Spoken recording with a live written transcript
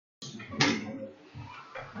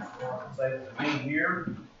able to be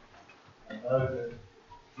here. I know that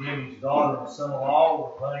Jimmy's daughter and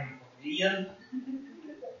son-in-law were running from Ian.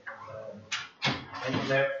 They was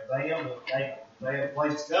there for them, but they had a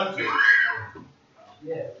place to come to.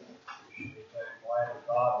 Yeah. Glad that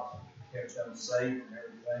God kept them safe and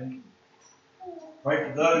everything. Pray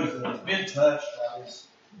for those that have been touched by this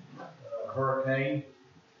hurricane.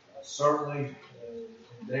 Certainly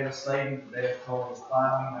devastating. The death toll is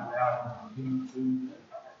climbing. I'm out in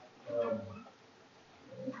Q2.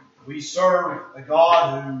 We serve a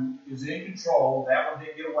God who is in control. That one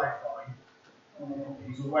didn't get away from him.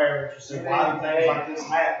 He's aware that you see why do things like this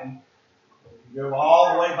happen. If you go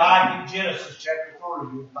all the way back in Genesis chapter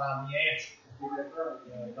 3, you'll find the answer.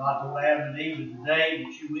 God told Adam and Eve, the day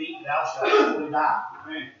that you eat, thou shalt surely die.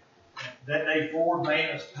 That day forward, man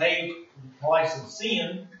has paid the price of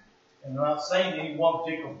sin. And I'm not saying any one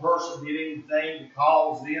particular person did anything to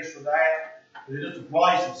cause this or that. But it is the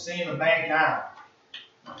price of sin of mankind.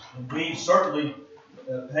 And we certainly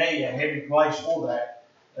pay a heavy price for that.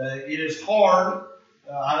 It is hard.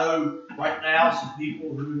 I know right now some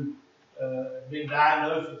people who have been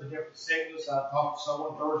diagnosed with a different sickness. I talked to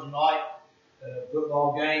someone Thursday night at a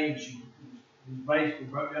football game. She was basically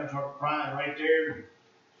broke down and started crying right there.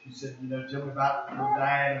 She said, tell me about her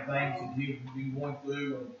dad and things that he would be going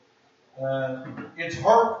through. And it's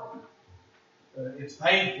hurtful. It's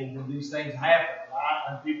painful when these things happen.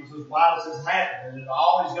 And people say, why does this happen? And it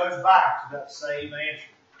always goes back to that same answer.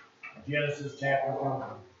 Genesis chapter 1.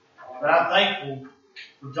 But I'm thankful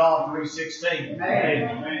for John 3:16.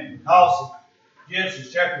 Amen. Because of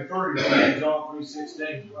Genesis chapter 3 and John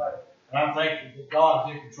 3:16. Right. And I'm thankful that God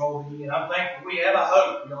is in control of me. And I'm thankful we have a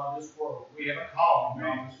hope beyond this world. We have a calling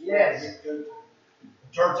beyond this world. Yes.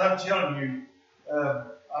 Church, I'm telling you,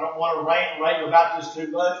 I don't want to rant about this too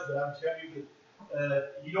much, but I'm telling you that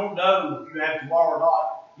you don't know if you have tomorrow or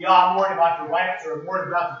not. Yeah, I'm worried about the rapture. I'm worried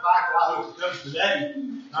about the fact that I hope it comes today.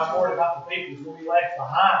 I'm worried about the people who will be left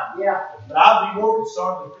behind. Yeah. But I'd be more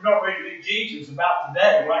concerned if you're not ready to meet Jesus about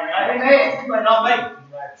today, right now. Amen. You may not make it to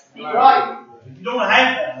the rapture. Right. If you don't have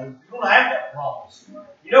that hope, you don't have that promise.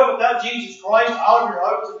 You know, without Jesus Christ, all of your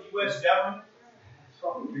hopes of the U.S. government,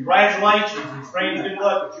 congratulations and strange good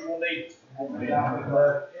luck that you will need. And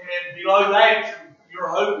below that, your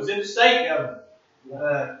hope is in the state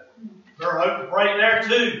government. Your hope is right there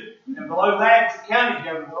too. And below that, your county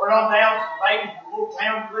government. Or on down to maybe the little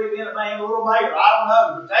town you live in, a little mayor. I don't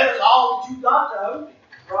know. But that is all that you've got to hope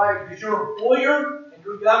in. Right? Because your employer and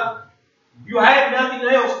your government. You have nothing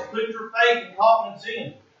else to put your faith and confidence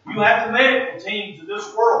in. You have the medical teams of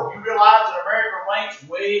this world. You realize that America ranks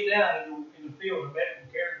way down in the field of medical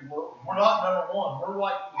care in the world. We're not number one. We're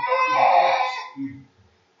like the 30th. You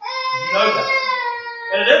know that.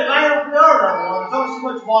 And it doesn't matter if we are number one. There's only so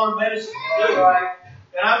much modern medicine to do. Right.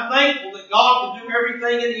 And I'm thankful that God can do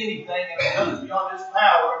everything and anything, and it comes beyond His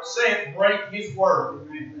power except break His word.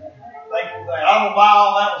 Thankful for that. I don't know why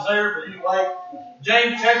all that was there, but anyway,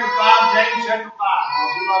 James chapter 5. I'll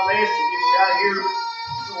do my best to get you out of here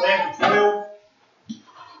until after 12.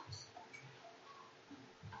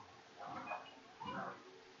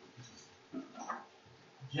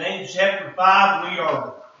 James chapter 5, we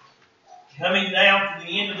are coming down to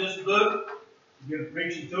the end of this book. We've been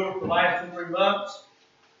preaching through it for the last 2 or 3 months.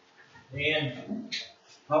 And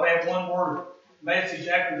I'll have one more message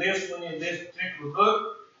after this one in this particular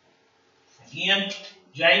book. Again,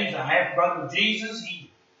 James, a half-brother of Jesus,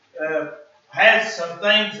 he has some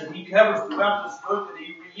things that he covers throughout this book that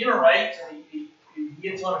he reiterates, and he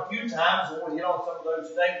gets on a few times, and we'll hit on some of those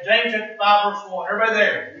today. James chapter 5, verse 1. Everybody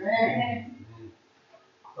there? Amen.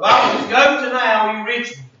 The Bible says, go to now, you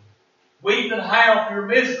rich men, weep and howl for your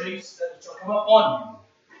miseries that shall come upon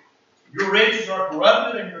you. Your riches are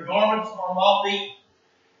corrupted, and your garments are moth-eaten.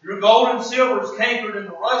 Your gold and silver is cankered, and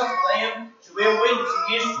the rust of them shall be a witness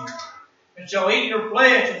against you, and shall eat your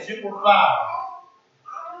flesh as it were fire.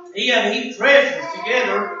 Ye have heaped treasures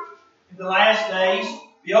together in the last days.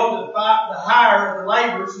 Behold, the hire of the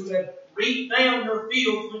laborers who have reaped down your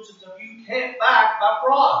fields, which is of you kept back by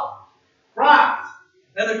fraud. Cries.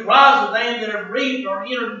 And the cries of them that have reaped are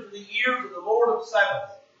entered into the ears of the Lord of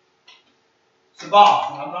Sabaoth.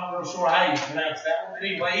 Sabaoth. I'm not real sure how you pronounce that one. But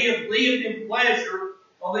anyway, He has lived in pleasure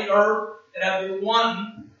on the earth and have been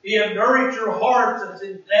wanton. He have nourished your hearts as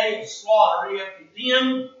in day of slaughter. He hath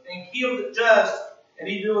condemned and killed the just, and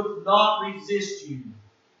He doeth not resist you.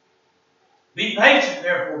 Be patient,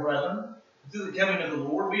 therefore, brethren, through the coming of the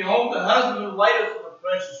Lord. Behold, the husbandman waiteth for the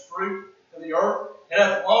precious fruit of the earth, and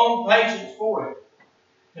hath long patience for it,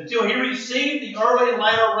 until he receive the early and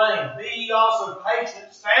latter rain. Be ye also patient,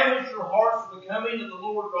 establish your hearts, for the coming of the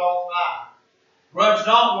Lord draweth nigh. Grudge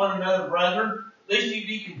not one another, brethren, lest ye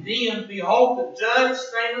be condemned. Behold, the judge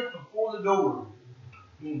standeth before the door.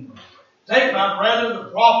 Take, my brethren,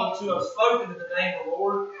 the prophets who have spoken in the name of the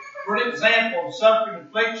Lord, for an example of suffering,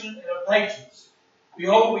 affliction, and of patience.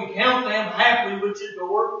 Behold, we count them happily which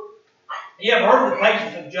endure. Ye have heard the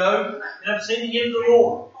patience of Job, and have seen the end of the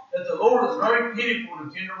Lord, that the Lord is very pitiful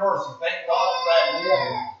and tender mercy. Thank God for that.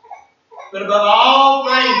 Yeah. But above all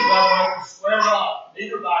things, my brothers, swear not,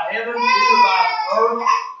 neither by heaven, neither by earth,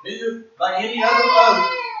 neither by any other oath.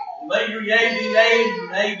 Let your yea be yea, and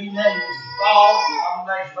your nay be nay. This is fall and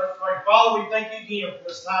condemnation. Let's pray. Father, we thank you again for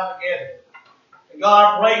this time together. And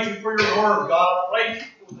God, I praise you for your word. God, I praise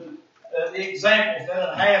you for the examples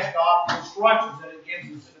that it has, God, the instructions that it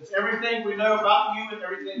gives us. It's everything we know about you and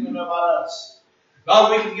everything we know about us.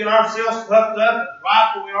 God, we can get ourselves puffed up and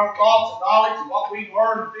prideful in our thoughts and knowledge and what we've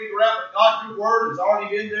learned and figure out. But God, your word has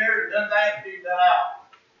already been there and done that and figured that out.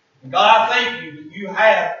 And God, I thank you that you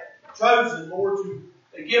have chosen, Lord,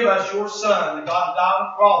 to give us your Son, and God died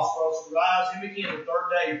on the cross for us to rise him again the third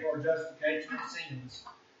day for our justification of sins.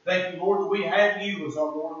 Thank you, Lord, that we have you as our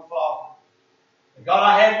Lord and Father. And God,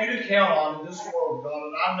 I have you to count on in this world, God,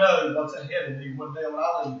 and I know what's ahead of me one day when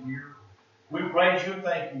I leave here. We praise you and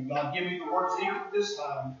thank you. God, give me the words here for this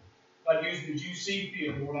time. God, use me as you see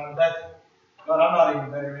fit, Lord. I'm nothing. God, I'm not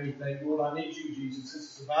even better than anything. Lord, I need you, Jesus.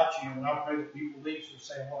 This is about you. And I pray that people leave you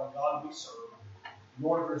saying, what a God we serve.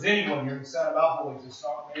 Lord, if there's anyone here in the sound of our voice that's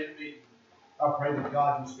not ready to be, I pray that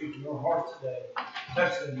God will speak to your hearts today.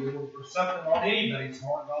 Touch them, Lord, for something on anybody's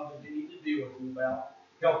heart, God, that they need to deal with you about.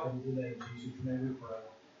 Help them today, in Jesus' name we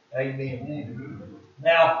pray. Amen. Amen.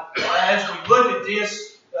 Now, as we look at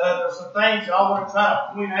this, there's some things that I want to try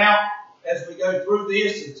to point out as we go through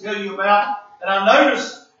this and tell you about. And I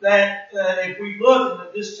noticed that if we look and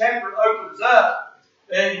this chapter opens up,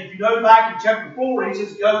 and if you go back in chapter 4, he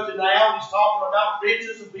says, go to now. He's talking about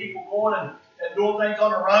riches and people going and doing things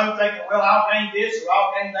on their own, thinking, well, I'll gain this or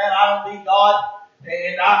I'll gain that. I don't need God.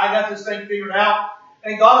 And I got this thing figured out.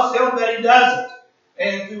 And God is telling him that he doesn't.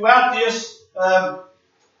 And throughout this,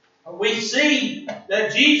 we see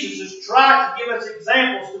that Jesus has tried to give us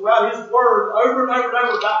examples throughout his word over and over and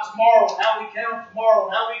over about tomorrow and how we count tomorrow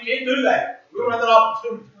and how we can't do that. We don't have that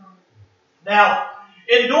opportunity. Now,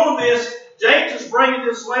 in doing this, James is bringing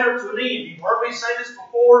this letter to an end. You've heard me say this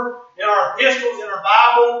before in our epistles, in our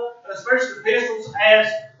Bible, especially epistles, as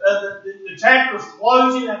the chapter is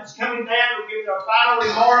closing and it's coming down. They're giving a final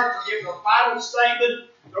remark, they're giving a final statement.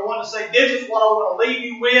 They want to say, this is what I want to leave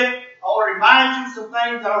you with. I want to remind you some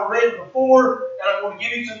things that I've read before, and I want to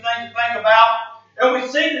give you some things to think about. And we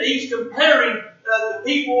see that he's comparing the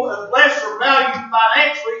people of lesser value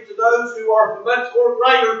financially to those who are much more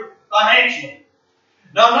greater financially.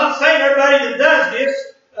 Now, I'm not saying everybody that does this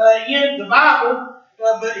in the Bible,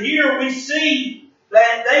 but here we see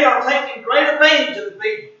that they are taking great advantage of the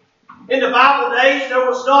people. In the Bible days, there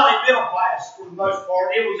was not a middle class for the most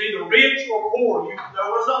part. It was either rich or poor. There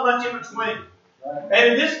was not much in between.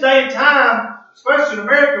 And in this day and time, especially in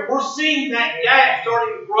America, we're seeing that gap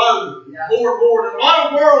starting to grow more and more. In a lot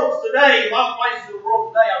of worlds today, a lot of places in the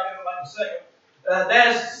world today, I'll get to that in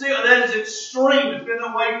a second, that is extreme. It's been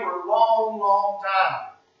that way for a long, long time.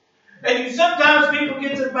 And sometimes people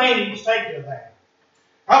get advantage taken of that.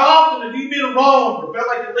 How often have you been wronged or felt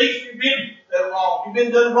like at least you've been wrong? You've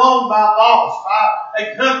been done wrong by a boss, by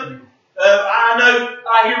a company. I know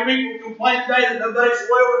I hear people complain today that nobody's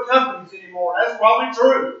loyal to companies anymore. That's probably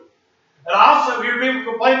true. And I also hear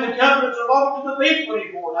people complain that companies are loyal to the people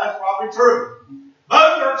anymore. That's probably true.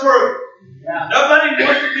 Both are true. Yeah. Nobody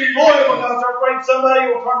wants to be loyal because they're afraid somebody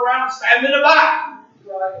will turn around and stab them in the back.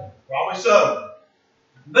 Right. Probably so.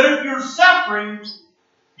 But if you're suffering,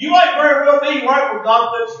 you might very well be right where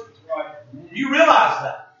God puts you. Right. You realize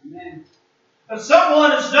that. Amen. And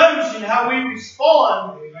someone is noticing how we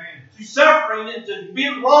respond to suffering and to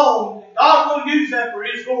being wrong. And God will use that for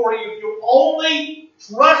His glory if you'll only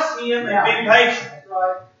trust Him and be patient.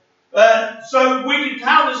 Right. So we can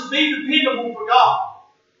kind of be dependable for God.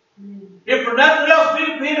 If for nothing else, be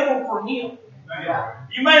dependable for Him. Yeah.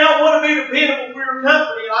 You may not want to be dependable for your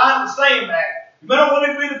company, and I understand that. You may not want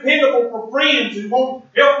to be dependable for friends who won't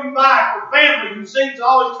help you back, or family who seems to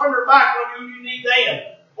always turn their back on you when you need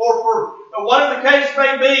them, or for whatever the case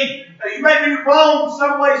may be. You may be wrong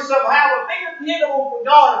some way, somehow, but be dependable for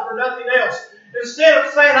God and for nothing else. Instead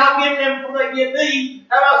of saying, I'll get them before they get me,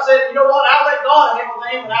 how about saying, you know what, I'll let God handle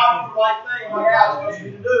them and I'll do the right thing like God's supposed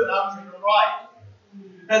me to do, and I'll treat them right.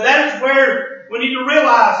 And that is where we need to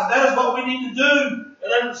realize, and that is what we need to do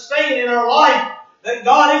and understand in our life, that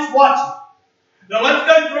God is watching. Now let's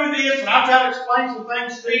go through this, and I'll try to explain some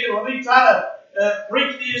things to you. Let me try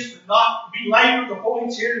preach this to not be labored. The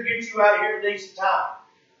point's here to get you out of here at a decent time.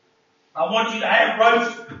 I want you to have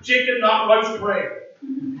roast chicken, not roast bread.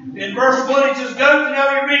 In verse 1 it says, go to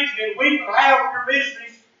know your rich and weep and howl for your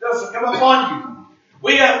miseries that shall come upon you.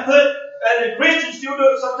 We have put, and the Christians still do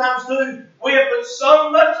it sometimes too, we have put so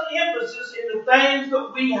much emphasis in the things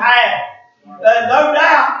that we have. No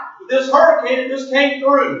doubt, this hurricane that just came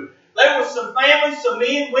through, there was some families, some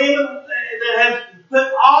men, women that have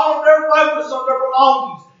put all of their focus on their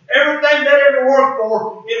belongings. Everything they ever worked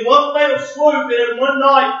for in one little swoop and in one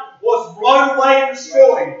night was blown away and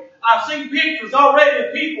destroyed. I've seen pictures already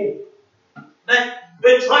of people that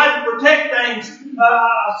tried to protect things.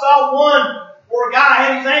 I saw one where a guy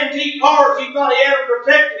had his antique cars. He thought he had them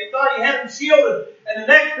protected. He thought he had them shielded. And the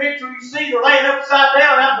next picture you see, they're laying upside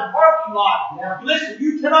down out in the parking lot. Yeah. Listen,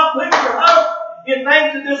 you cannot put your hope in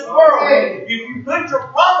things in this world. If you put your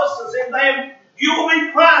promises in them, you will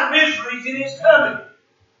be crying miseries in His coming.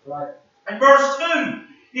 Right. In verse 2,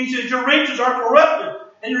 he says, your riches are corrupted,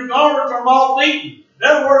 and your garments are moth-eaten. In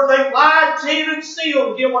other words, they lied, cheated, and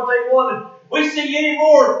steal to get what they wanted. We see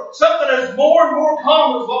anymore something that's more and more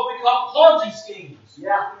common is what we call Ponzi schemes.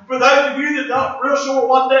 Yeah. For those of you that are not real sure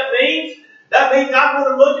what that means I'm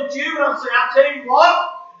going to look at you and I'm saying, I'll tell you what,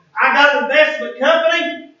 I got an investment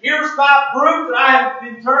company. Here's my proof that I have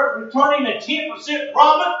been returning a 10%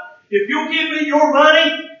 profit. If you'll give me your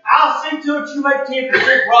money, I'll see to it you make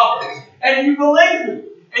 10% profit. And you believe me.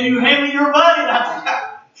 And you hand me your money. And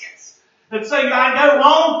I say, yes. And so I go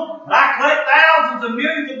home and I collect thousands and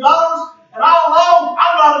millions of dollars. And all along,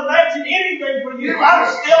 I'm not investing anything for you. I'm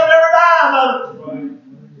still never dying of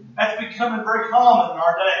it. That's becoming very common in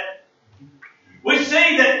our day. We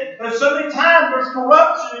see that so many times there's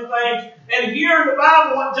corruption in things. And here in the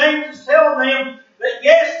Bible, what James is telling them, that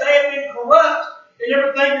yes, they have been corrupt in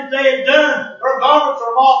everything that they have done. Their garments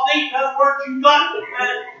are moth-eaten. In other words, you've got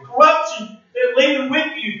corruption living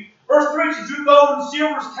with you. Verse 3 says, your gold and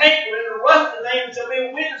silver is tainted, and the rust of them shall be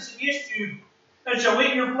a witness against you, and shall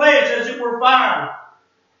eat your flesh as it were fire.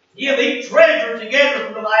 Ye have eaten treasure together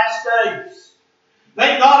for the last days.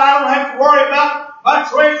 Thank God I don't have to worry about my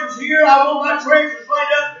treasures here. I want my treasures laid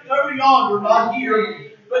up over yonder, not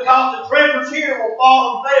here. Because the treasures here will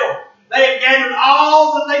fall and fail. They have gathered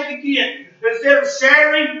all that they could get. Instead of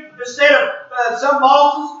sharing, instead of some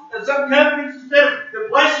bosses and some companies, instead of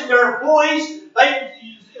blessing their employees,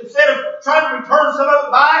 instead of trying to return some of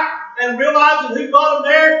it back and realizing who got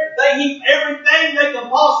them there, they heap everything they can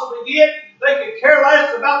possibly get. They could care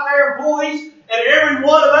less about their employees. And every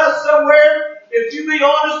one of us somewhere, if you be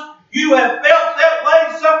honest, you have felt that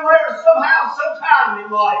way somewhere, somehow, sometime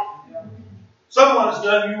in life. Someone has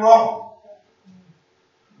done you wrong.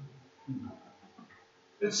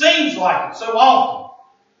 It seems like it so often.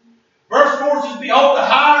 Verse 4 says, behold, the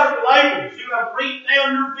hire of the laborers who have reaped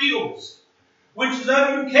down your fields, which is of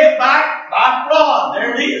you kept back by fraud.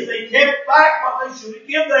 There it is. They kept back what they should have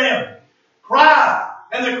given them. Cry,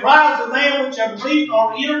 and the cries of them which have reaped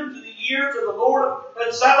are entered into the ears of the Lord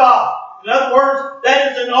of Sabaoth. In other words,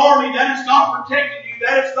 that is an army that is not protecting you,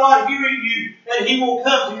 that is not hearing you, and He will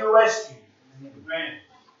come to your rescue. Amen.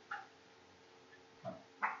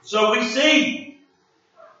 So we see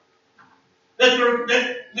that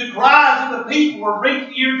the cries of the people were reached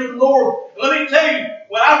the ears of the Lord. Let me tell you,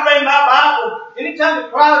 when I read my Bible, anytime the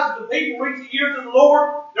cries of the people reach the ears of the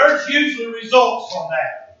Lord, there's usually results from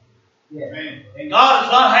that. Yeah. And God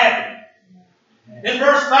is not happy. In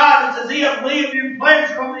verse 5 it says, He hath lived in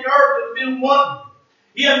pleasure on the earth and been wanting.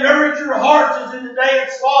 He hath nourished your hearts as in the day of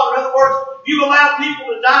slaughter. In other words, you've allowed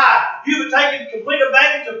people to die. You have taken complete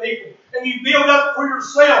advantage of people. And you build up for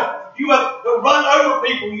yourself. You have run over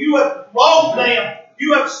people. You have wronged them.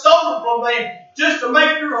 You have stolen from them just to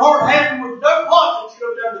make your heart happy with no conscience. You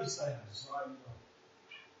have done these things.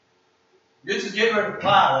 This is getting ready to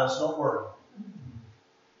apply to us. Don't worry.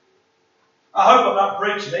 I hope I'm not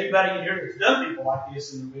preaching. Anybody in here that's done people like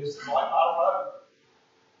this in their business life, I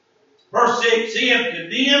don't know. Verse 6, He hath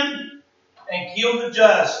condemned and killed the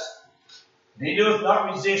just, and He doeth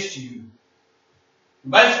not resist you.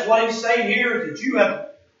 And basically what He's saying here is that you have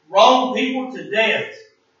wronged people to death,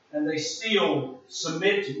 and they still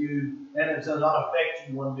submit to you, and it does not affect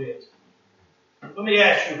you one bit. Let me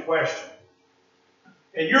ask you a question.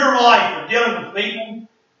 In your life of dealing with people,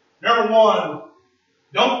 number one,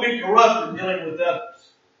 don't be corrupt in dealing with others.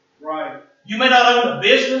 Right. You may not own a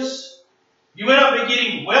business. You may not be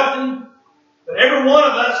getting wealthy. But every one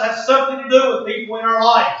of us has something to do with people in our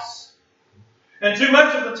lives. And too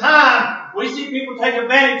much of the time, we see people take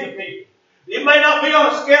advantage of people. It may not be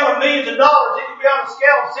on a scale of millions of dollars. It could be on a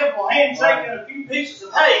scale of simple handshake and a few pieces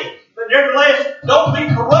of hay. But nevertheless, don't be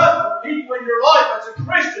corrupt with people in your life as a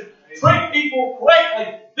Christian. Treat people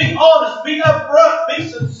correctly. Be honest. Be upfront. Be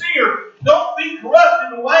sincere. Don't be corrupt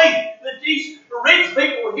in the way that these rich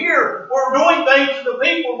people here were doing things to the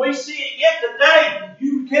people. We see it yet today.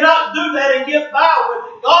 You cannot do that and get by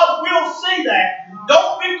with it. God will see that.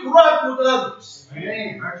 Don't be corrupt with others.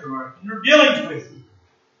 Amen. That's right. In your dealings with them.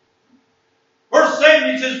 Verse 7,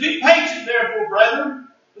 he says, be patient, therefore, brethren,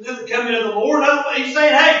 until the coming of the Lord. He's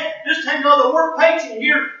saying, hey, just take on the word patient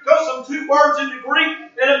here. Goes some two words in the Greek,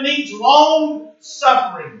 and it means long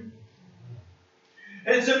suffering.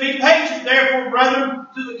 And it said, be patient, therefore, brethren,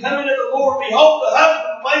 to the coming of the Lord. Behold, the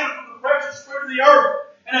husband waiteth for the precious fruit of the earth,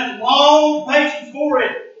 and hath long patience for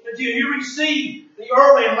it, until he receive the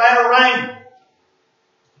early and latter rain.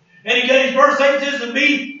 And he goes, verse 8 says, and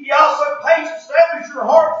be ye also patient, establish your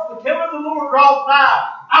hearts, for the coming of the Lord draweth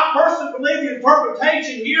nigh. I personally believe the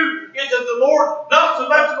interpretation here is that the Lord, not so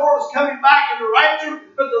much the Lord is coming back in the rapture,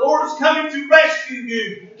 but the Lord is coming to rescue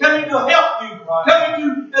you, coming to help you,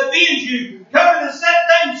 coming to avenge you, coming to set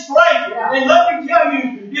things straight. And let me tell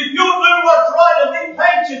you, if you'll do what's right and be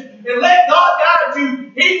patient and let God guide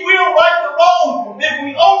you, He will right the wrong if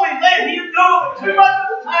we only let Him do it too much of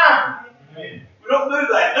the time. We don't do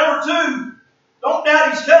that. Number two, don't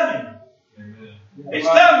doubt He's coming. He's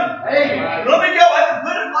coming. Amen. Let me go ahead and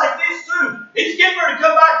put it like this too. He's getting ready to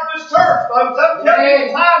come back to this church, folks. I'm telling you,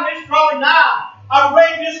 the time is probably now. I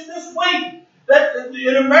read this week that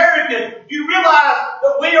in America, you realize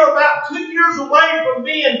that we are about 2 years away from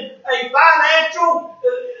being a financial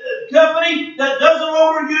company that doesn't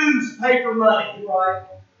overuse paper money. Right.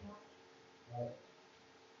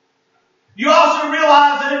 You also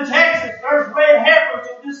realize that in Texas, there's red heifers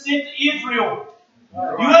that just sent to Israel.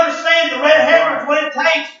 You understand the red heifers, what it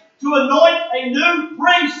takes to anoint a new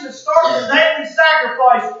priest to start the daily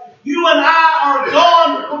sacrifice. You and I are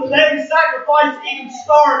gone before the daily sacrifice even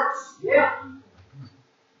starts. Yeah.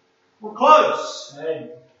 We're close.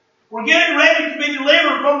 We're getting ready to be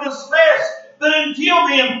delivered from this mess. But until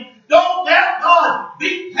then, don't doubt God.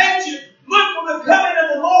 Be patient. Look for the coming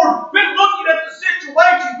of the Lord. Quit looking at the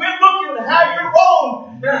situation. Quit looking at how you're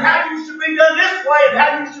wrong and how you should be done this way and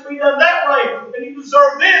how you should be done that way. And you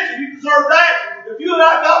deserve this and you deserve that. If you and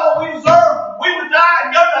I got what we deserve, we would die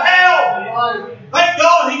and go to hell. Thank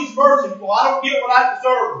God He's merciful. I don't get what I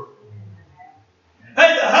deserve.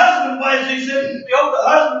 Hey, the husband, as he said, behold, the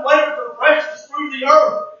husband waited for the precious fruit of the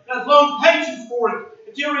earth and has long patience for it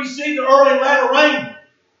until he received the early and latter rain.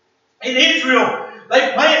 In Israel,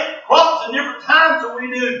 they plant crops in different times than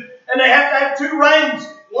we do. And they have to have two rains.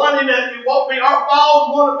 One it won't be our fall,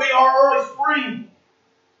 and one will be our early spring.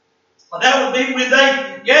 And that would be when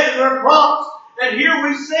they gather their crops. And here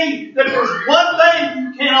we see that there's one thing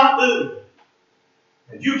you cannot do.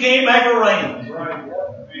 And you can't make it rain. Right.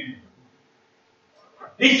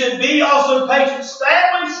 He said, be also patient.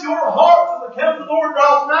 Establish your heart for the coming of the Lord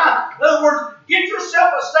draweth nigh. In other words, get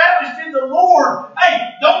yourself established in the Lord.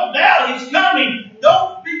 Hey, don't doubt He's coming.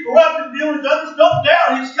 Don't be corrupt in dealing with others. Don't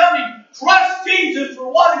doubt He's coming. Trust Jesus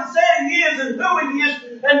for what He said He is and who He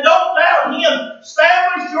is. And don't doubt Him.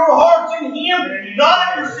 Establish your hearts in Him.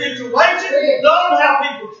 Not in your situation. Not on how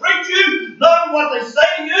people treat you. Not on what they say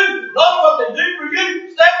to you. Not on what they do for you.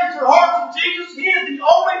 Establish your hearts in Jesus. He is the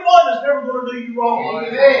only one that's never going to do you wrong.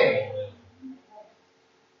 Amen.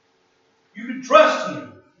 You can trust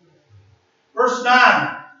Him. Verse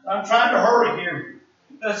 9. I'm trying to hurry here.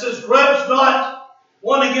 It says, grudge not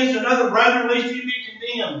one against another, brethren, lest you be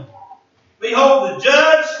condemned. Behold, the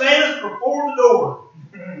judge standeth before the door.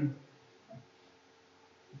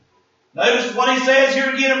 Notice what he says here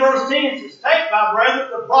again in verse 10. It says, take, my brethren,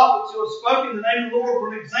 the prophets who have spoken in the name of the Lord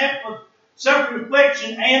for an example of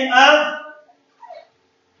self-reflection and of...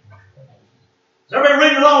 Is everybody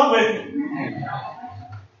reading along with me?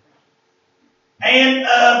 And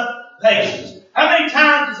of patience. How many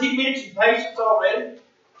times has he mentioned patience already?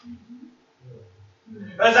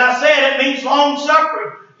 As I said, it means long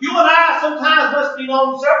suffering. You and I sometimes must be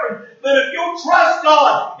long suffering. But if you'll trust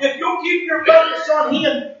God, if you'll keep your focus on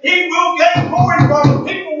Him, He will get glory from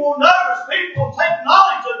it. People will notice. People will take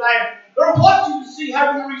knowledge of that. They'll want you to see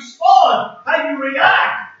how you respond, how you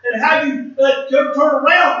react, and how you turn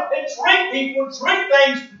around and treat people and treat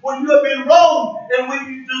things when you have been wrong and when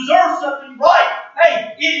you deserve something right.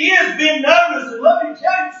 Hey, it is being noticed. And let me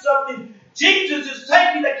tell you something. Jesus is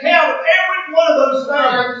taking account of every one of those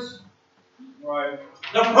things. Right.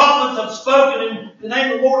 The prophets have spoken in the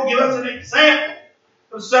name of the Lord to give us an example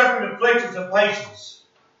of suffering, afflictions, and patience.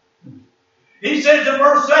 He says in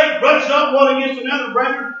verse 8, grudge not one against another,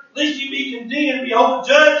 brethren, lest ye be condemned. Behold, the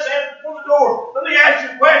judge standeth before the door. Let me ask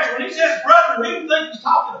you a question. When he says brethren, who do you think he's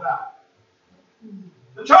talking about?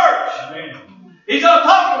 The church. He's not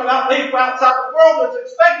talking about people outside the world that's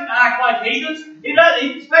expected to act like heathens. He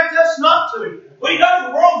expects us not to. We know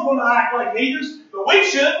the world's going to act like heathens, but we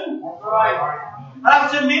shouldn't. That's right.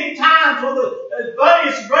 I've said many times, one of the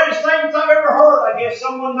funniest and greatest things I've ever heard, I guess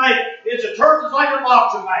someone made, is a church is like a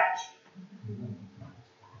boxing match.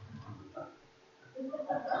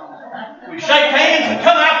 We shake hands and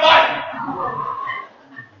come out fighting.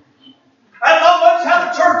 That's almost how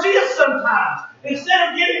the church is sometimes. Instead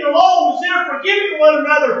of getting along, instead of forgiving one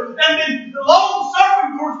another, and then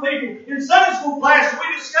long-suffering towards people. In Sunday school class, we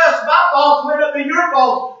discussed my faults may not be your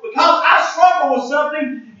faults. Because I struggle with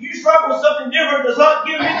something, you struggle with something different, does not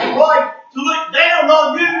give me the right to look down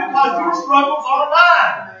on you because your struggles are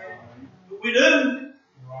mine. But we do.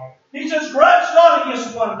 He says, grudge not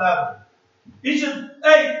against one another. He said,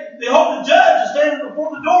 hey, they hope the judge is standing before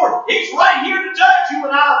the door. He's right here to judge you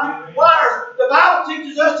and I. He requires. The Bible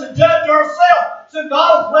teaches us to judge ourselves. So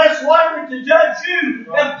God is less likely to judge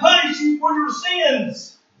you and punish you for your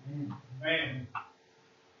sins. Amen.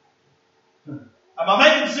 Am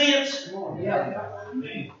I making sense? Yeah.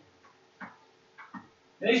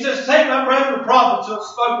 And he says, take my brethren the prophets who have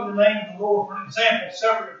spoken in the name of the Lord for an example of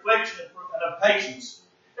self-reflection and of patience.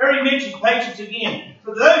 There he mentions patience again.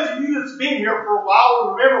 For those of you that's been here for a while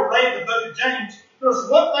or have ever read the book of James, there's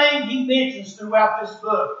one thing he mentions throughout this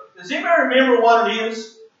book. Does anybody remember what it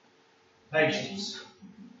is? Patience.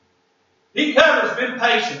 He covers being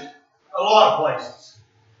patient a lot of places.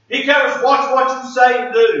 He covers watch what you say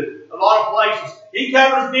and do a lot of places. He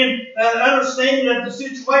covers being understanding of the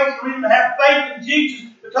situation where you have faith in Jesus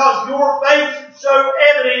because your faith should show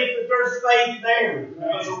evidence that there's faith there.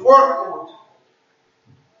 There's a work for it.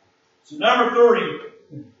 So number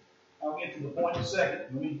 3, I'll get to the point in a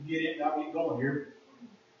second. Let me get it and I'll get going here.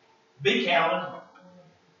 Be counted.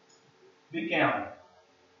 Be counted.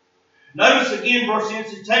 Notice again, verse 10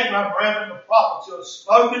 says, take my brethren the prophets who have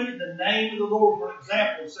spoken in the name of the Lord for an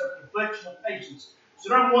example of self-reflection and patience. So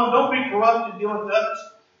number 1, don't be corrupt in dealing with others.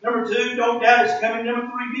 Number 2, don't doubt his coming.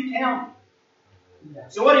 Number 3, be counted.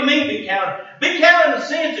 So what do you mean be counted? Be counted in the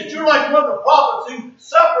sense that you're like one of the prophets who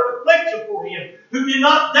suffered affliction for him, who did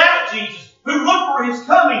not doubt Jesus, who looked for his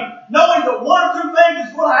coming, knowing that one or two things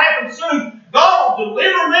is going to happen soon. God will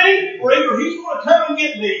deliver me, or either he's going to come and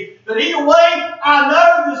get me. But either way, I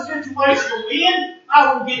know the situation will end.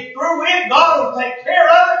 I will get through it. God will take care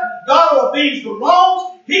of it. God will avenge the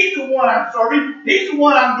wrongs. He's the one I'm serving. He's the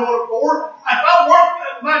one I'm doing it for. If I work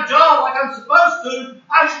my job like I'm supposed to,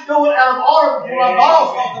 I should do it out of honor before my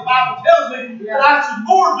boss, because the Bible tells me that I should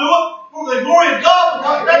more do it for the glory of God,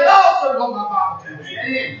 because that's also what my Bible tells me.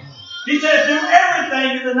 He says, do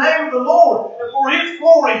everything in the name of the Lord and for His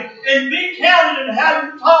glory, and be counted in how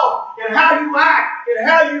you talk, and how you act, and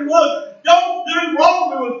how you look. Don't do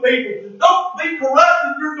wrong with people. Don't be corrupt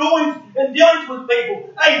in your doings and dealings with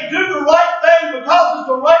people. Hey, do the right thing because it's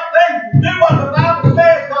the right thing. Do what the Bible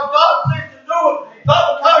says because God says to do it, not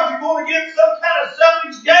because you're going to get some kind of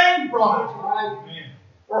selfish gain from it.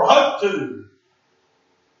 Or hope to.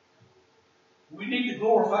 We need to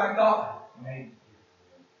glorify God. Amen.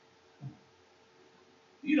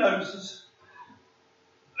 You notice this.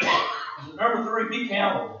 Number 3, be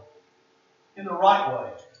accountable in the right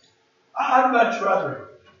way. I'd much rather.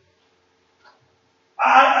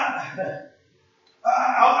 I'll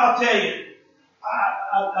tell you,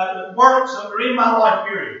 it works in my life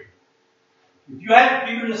period. If you haven't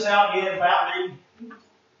figured this out yet about me,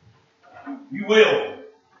 you will.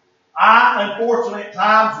 I, unfortunately, at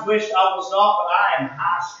times wish I was not, but I am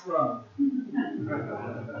high-strung.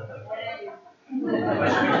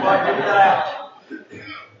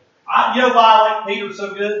 You know why I like Peter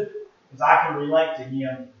so good? Because I can relate to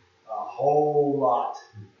him a whole lot.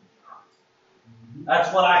 That's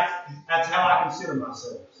how I consider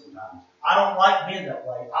myself sometimes. I don't like being that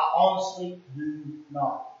way. I honestly do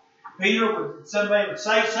not. Somebody would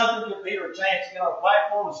say something, give Peter a chance to get on a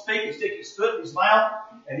platform and speak and stick his foot in his mouth,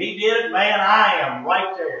 and he did it. Man, I am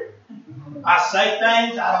right there. I say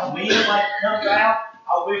things, I don't mean it like it comes out.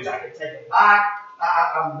 I wish I could take it back.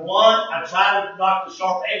 I'm blunt. I try to knock the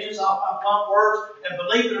sharp edges off my blunt words. And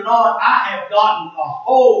believe it or not, I have gotten a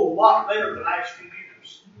whole lot better the last few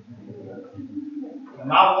years. And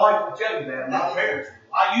my wife will tell you that. My parents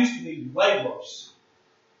will. I used to be way worse.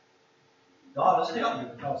 God has helped me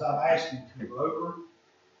because I've asked Him to over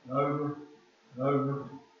and over and over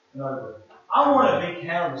and over. I want to be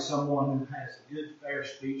counted as someone who has a good, fair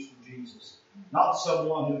speech for Jesus. Not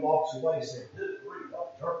someone who walks away and says, good grief,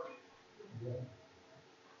 what a turkey.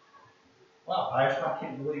 Well, Pastor, I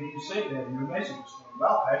can't believe you said that in your message this morning.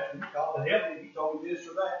 Well, Pastor, you called to help me. You told me this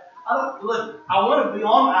or that. Look, I want to be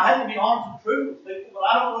honest. I have to be honest and true with people, but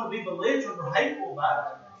I don't want to be belligerent or hateful about it.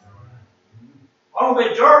 I don't want to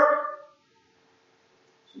be a jerk.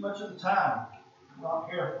 So much of the time, we're not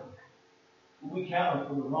careful. We count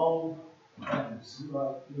for the wrong things,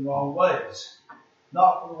 the wrong ways.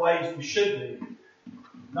 Not for the ways we should be.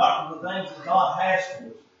 Not for the things that God has for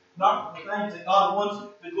us. Not for the things that God wants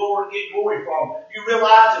the glory to get glory from. You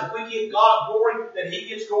realize if we give God glory, that He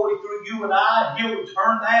gets glory through you and I, and He'll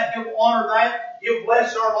return that, He'll honor that, He'll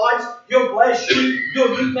bless our lives, He'll bless you,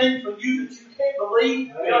 He'll do things for you that you can't believe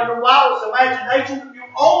beyond your wildest imagination, if you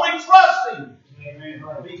only trust Him. Amen.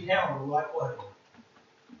 Be counted the right way.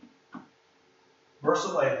 Verse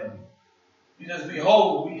 11. He says,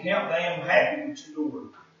 behold, we count them happy which endure.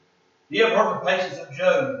 You have heard the patience of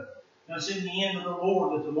Job. And it's in the end of the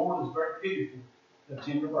Lord that the Lord is very pitiful, the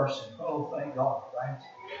tender mercy. Oh, thank God for that.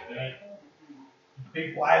 Amen.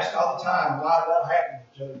 People ask all the time, why did that happen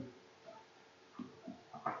to Job?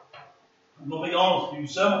 I'm going to be honest with you.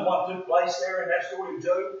 Some of what took place there in that story of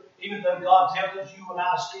Job, even though God tells us, you and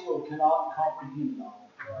I still cannot comprehend it all.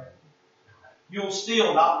 Right? You'll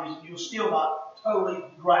still not totally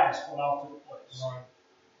grasp what all took place. Right.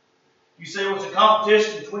 You say it was a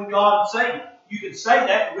competition between God and Satan. You could say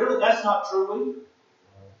that, but really that's not true either.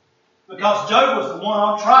 Because Job was the one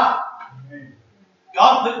on trial.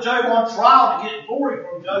 God put Job on trial to get glory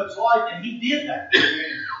from Job's life, and He did that.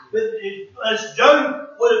 But as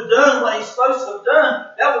Job would have done what he's supposed to have done,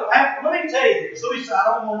 that would have happened. Let me tell you this. So he said,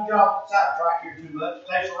 I don't want to get off the sidetrack here too much. It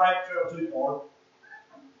takes a rabbit trail too far.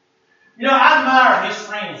 You know, I admire his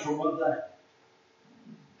friends for one thing.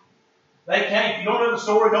 They came. If you don't know the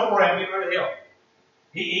story, don't worry, I'll get rid of him.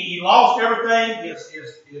 He lost everything, his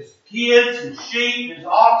kids, his sheep, his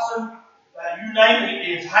oxen, you name it,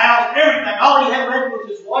 his house, everything. All he had left was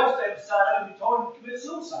his wife standing beside him, and he told him to commit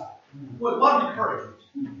suicide. Boy, what an encouragement.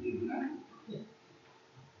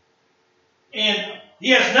 And he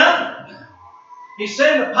has nothing. He's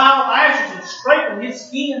sitting in a pile of ashes and scraping his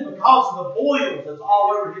skin because of the boils that's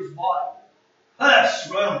all over his body. Pus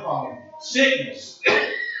running from him. Sickness.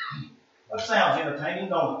 That sounds entertaining,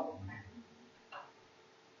 don't it?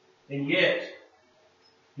 And yet,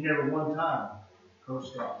 he never one time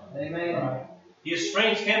cursed God. Amen. Right. His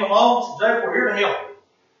friends came along and said, we're here to help him.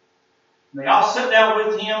 And they all sat down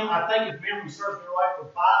with him, I think if memory serves me right, for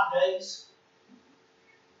 5 days,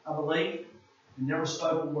 I believe, and never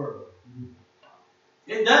spoke a word.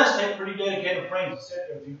 It does take pretty dedicated friends to sit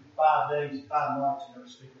there with you for 5 days and 5 months and never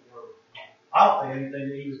speak a word. I don't think anything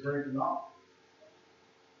that he was drinking off.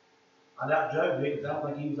 I doubt Job did, because I don't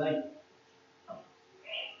think he was able.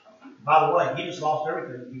 By the way, he just lost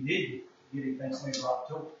everything. He did get anything somebody brought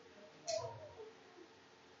to him.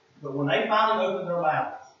 But when they finally opened their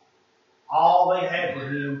mouth, all they had for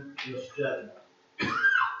him was judgment.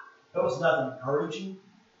 There was nothing encouraging.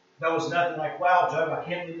 There was nothing like, wow, Job, I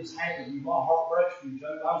can't believe this happened to you. My heart breaks for you,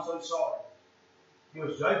 Job. I'm so sorry. He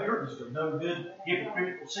goes, Job, you're just a no good,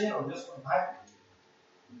 hypocritical sinner. This won't happen to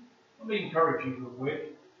you. Let me encourage you real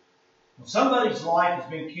quick. When somebody's life has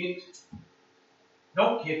been kicked,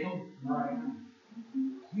 don't kick them. Right.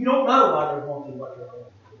 You don't know why they're going through what they're going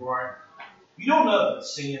through. Right. You don't know if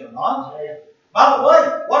it's sin or not. Yeah. By the way,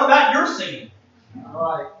 what about your sin?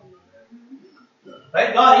 Right.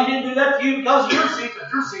 Thank God He didn't do that to you because of your sin,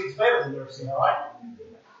 because your sin's better than their sin, right?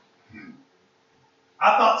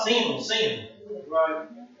 I thought sin was sin. Right.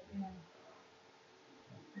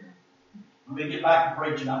 Let me get back to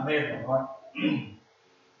preaching. I'm better, right?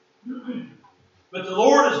 But the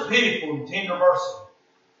Lord is pitiful and tender mercy.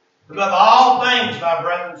 Above all things, my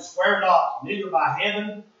brethren, swear not, neither by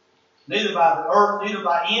heaven, neither by the earth, neither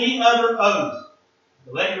by any other oath.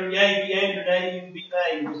 But let your yea be yea and your nay be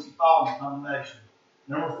nay, which you fall in condemnation.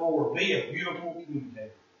 Number 4, be a beautiful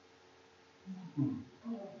communicator.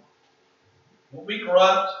 Don't be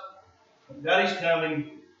corrupt. When God is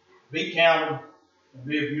coming, be counted and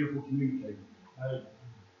be a beautiful communicator.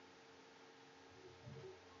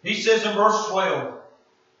 He says in verse 12,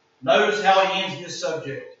 notice how he ends this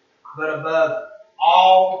subject, but above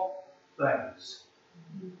all things.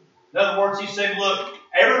 In other words, he said, look,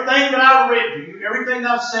 everything that I've written to you, everything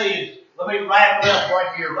that I've said, let me wrap it up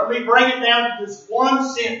right here. Let me bring it down to this one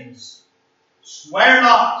sentence. Swear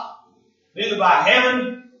not, neither by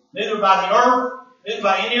heaven, neither by the earth, neither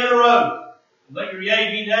by any other oath. Let your yea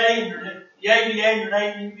be yea, and your yea be yea, and your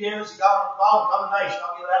nay be yea, so God will follow condemnation.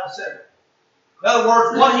 I'll get it out in a second. In other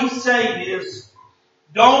words, what he's saying is,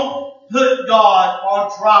 don't put God on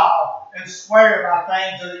trial and swear by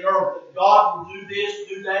things of the earth that God will do this,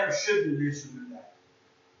 do that, or should do this, or do that.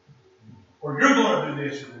 Or you're going to do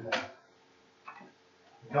this, or do that.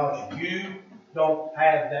 Because you don't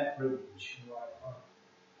have that privilege.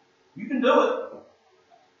 You can do it.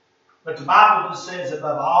 But the Bible just says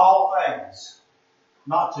above all things,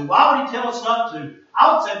 not to. Why would He tell us not to?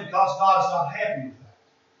 I would say because God is not happy with that.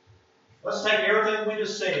 Let's take everything we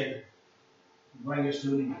just said and bring us to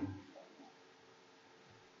an end.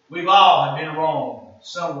 We've all been wrong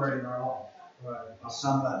somewhere in our life by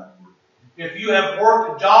somebody. If you have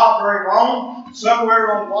worked a job very wrong,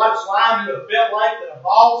 somewhere on life's line you have felt like that a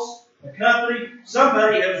boss, a company,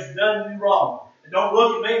 somebody has done you wrong. And don't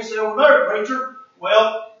look at me and say, "Oh no, preacher,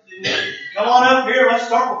 well, come on up here, let's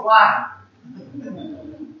start with lying."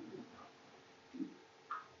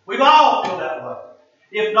 We've all felt that way.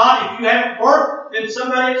 If not, if you haven't worked, then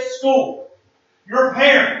somebody at school, your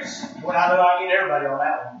parents. Well, I know I get everybody on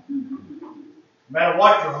that one. No matter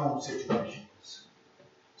what your home situation is.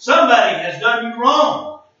 Somebody has done you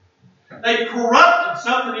wrong. They've corrupted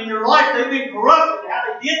something in your life. They've been corrupted in how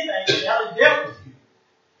they did things and how they dealt with you.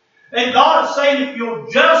 And God is saying, if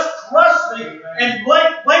you'll just trust me and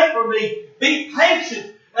wait for me, be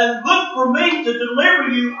patient and look for me to deliver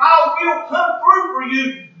you, I will come through for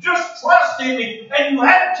you. Just trust in me. And you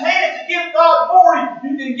have a chance to give God glory.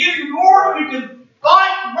 You can give Him glory. You can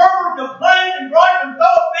fight, murmur, complain, and gripe and throw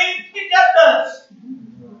a fit and kick up dust.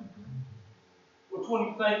 Which one do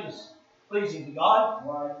you think is pleasing to God?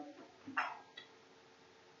 Right.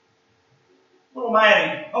 Little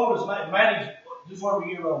Maddie, how old is Maddie? Maddie's just over a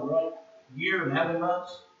year old, right? A year and how many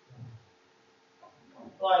months?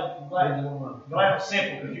 Glad it's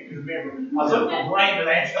simple because you can remember. I was looking for the brain to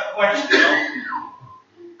answer that question.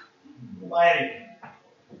 Little Maddie,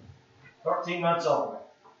 13 months old.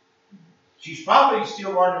 She's probably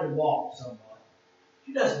still learning to walk somewhat.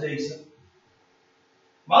 She does decent.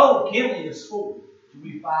 My little Kinley is 4. She'll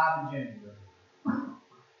be 5 in January.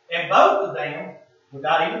 And both of them,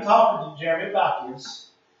 without even talking to Jeremy about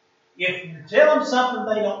this, if you tell them something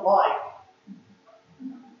they don't like,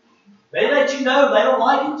 they let you know they don't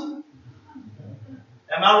like it.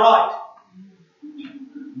 Am I right?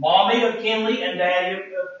 Mommy of Kinley and Daddy of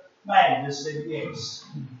Maddie just said yes.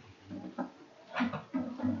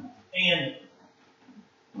 And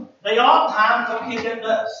they oftentimes don't kick up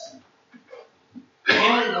dust.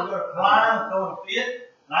 Kinley will go crying and throw a fit,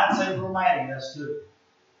 and I'd say little Maddie does too.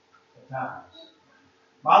 At times.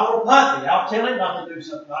 My little puppy, I'll tell him not to do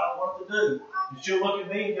something I don't want to do. And she'll look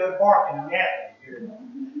at me and go barking and yapping.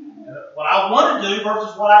 What I want to do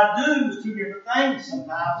versus what I do is 2 different things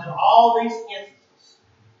sometimes in all these instances.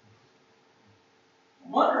 I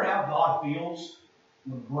wonder how God feels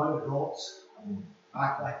when grown adults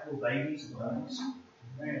act like little babies and things.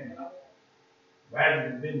 Man, rather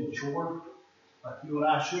than being mature, like you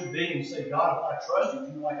and I should be, and say, God, if I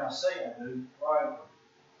trust you like I say I do, right,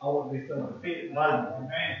 I wouldn't be throwing a fit. Man,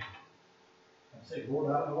 I say,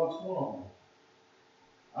 Lord, I don't know what's going on.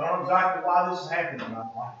 I don't know exactly why this is happening in my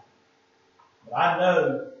life. But I know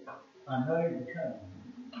you're coming.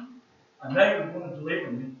 I know you're going to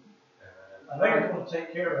deliver me. I know you're going to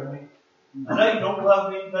take care of me. I know you don't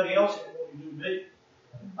love anybody else that you do me.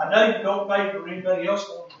 I know you don't favor anybody else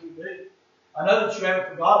that you do me. I know that you haven't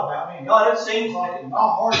forgot about me. And God, it seems like my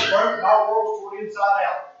heart's broken, our world's toward inside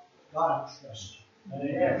out. God, I trust you.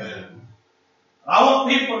 Amen. I want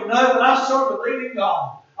people to know that I serve the living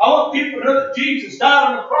God. I want people to know that Jesus died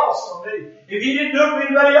on the cross for me. If He didn't do it for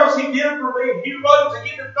anybody else, He did it for me. And He rose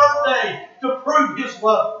again the third day to prove His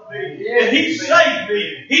love for me. And He saved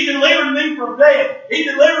me. He delivered me from death. He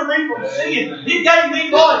delivered me from sin. He gave me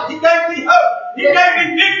life. He gave me hope. He gave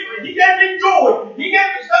me victory. He gave me joy. He gave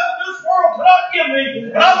me something this world cannot give me.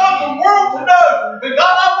 And I want the world to know. And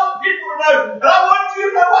God, I want people to know. And I want you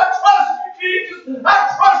to know I trust you, Jesus. I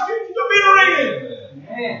trust you to the bitter end.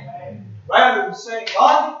 Amen. Rather than saying,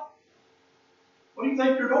 God, what do you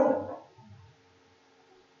think you're doing?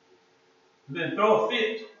 And then throw a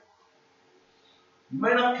fit. You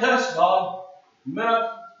may not cuss God. You may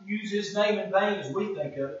not use His name in vain as we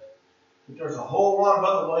think of it. But there's a whole lot of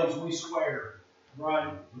other ways we swear.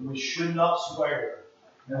 Right? And we should not swear.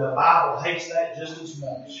 And the Bible hates that just as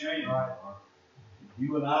much. Right?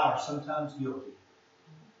 You and I are sometimes guilty.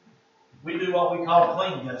 We do what we call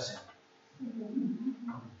clean gussing.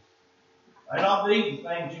 May not be the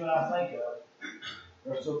things you and I think of.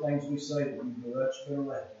 There are still things we say that we do much better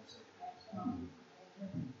left than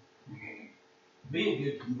say. Be a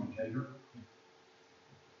good communicator.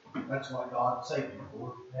 That's what God saved you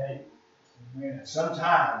for. And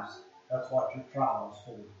sometimes that's what your trial is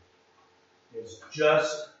for. It's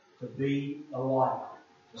just to be a light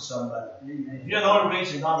to somebody. You know the only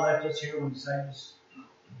reason God left us here when He saved us?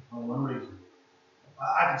 Only one reason.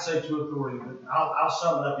 I could say 2 or 3, but I'll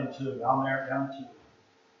sum it up in 2. I'll narrow it down to 2.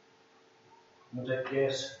 I'm going to take a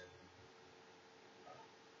guess.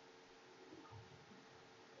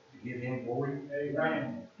 To give Him glory.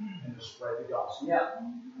 Amen. And to spread the gospel. Yeah.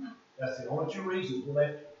 That's the only two reasons we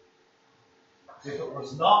left. If it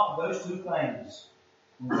was not for those two things,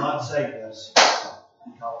 when God saved us,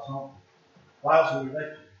 He called us home. Why else would we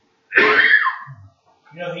left it?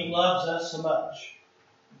 You know, He loves us so much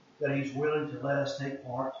that He's willing to let us take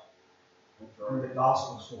part in the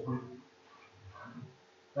gospel story.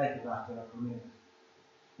 Think about that for a minute.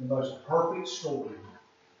 The most perfect story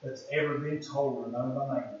that's ever been told or known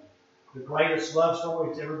by man. The greatest love story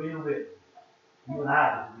that's ever been written. You and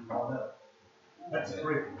I get to be part of it. That's a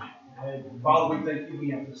privilege. And Father, we thank you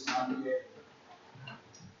again for this time together.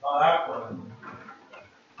 God, I pray.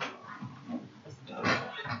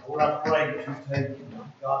 Lord, I pray that you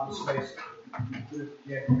take God this message and put it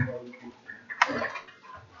together the way you do.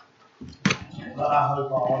 God, I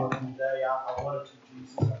hope I honor you today. I wanted to,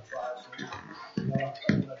 Jesus. I tried to. God, I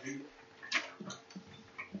pray that I do.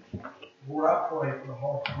 Lord, I pray for the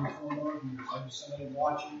heart of each one of you. Maybe somebody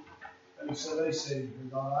watching, maybe somebody sitting here.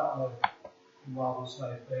 God, I don't know why this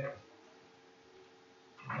may affect.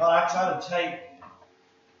 God, I try to take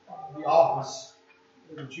the office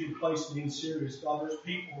that you've placed me in serious. God, there's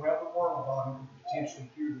people around the world, God, who can potentially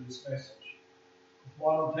hear this message. With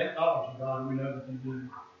modern technology, God, we know they can do.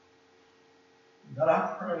 God,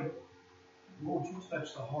 I pray, Lord, you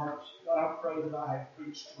touch the hearts. God, I pray that I have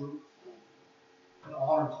preached truth and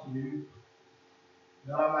honor to you.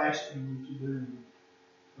 God, I'm asking you to do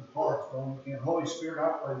the parts only you can. Holy Spirit,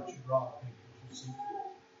 I pray that you draw people as you see fit.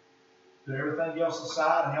 Put everything else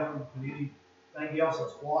aside and help them put anything else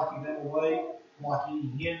that's blocking them away, block any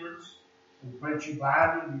hindrance. We pray that you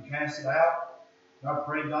bind it and you cast it out. And I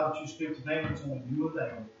pray, God, that you speak to them that's only you and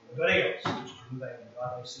them. Nobody else, just you and them.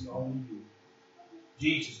 God, they see only you.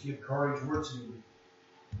 Jesus, give courage where it's needed.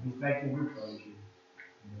 We thank you, we praise you.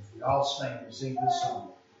 And as we all stand and sing this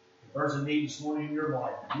song, if there's a need this morning in your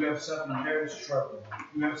life, if you have something there that's troubling, if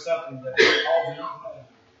you have something that's causing you pain,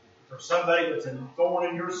 if there's somebody that's a thorn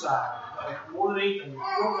in your side, if more than anything, if you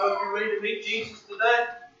don't know if you're ready to meet Jesus today,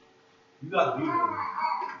 you got to be ready.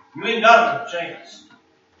 You ain't got a chance.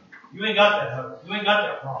 You ain't got that hope. You ain't got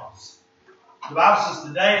that promise. The Bible says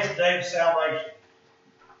today is the day of salvation.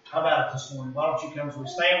 How about it this morning? Why don't you come as we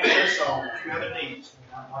stand with this song? If you have a need this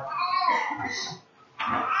morning, I'd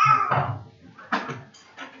like to.